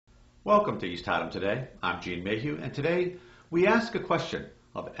Welcome to East Haddam Today. I'm Gene Mayhew, and today we ask a question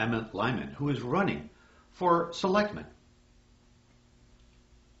of Emmett Lyman, who is running for selectman.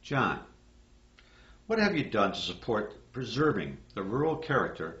 John, what have you done to support preserving the rural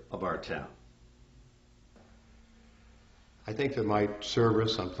character of our town? I think that my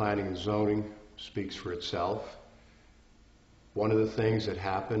service on planning and zoning speaks for itself. One of the things that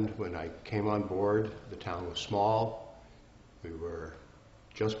happened when I came on board, the town was small, we were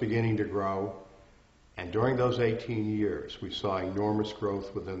just beginning to grow, and during those 18 years we saw enormous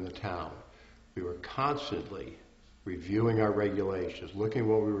growth within the town. We were constantly reviewing our regulations, looking at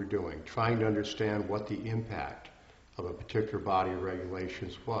what we were doing, trying to understand what the impact of a particular body of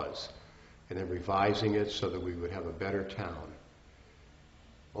regulations was, and then revising it so that we would have a better town.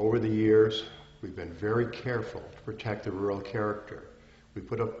 Over the years, we've been very careful to protect the rural character. We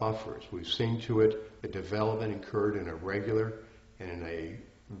put up buffers. We've seen to it that development occurred in a regular and in a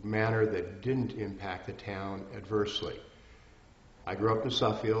manner that didn't impact the town adversely. I grew up in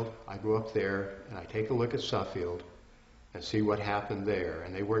Suffield. I grew up there, and I take a look at Suffield and see what happened there,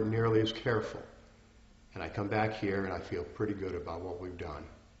 and they weren't nearly as careful. And I come back here, and I feel pretty good about what we've done.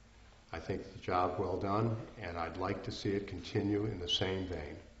 I think the job well done, and I'd like to see it continue in the same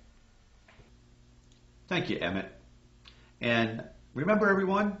vein. Thank you, Emmett. And remember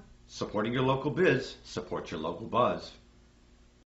everyone, supporting your local biz, support your local buzz.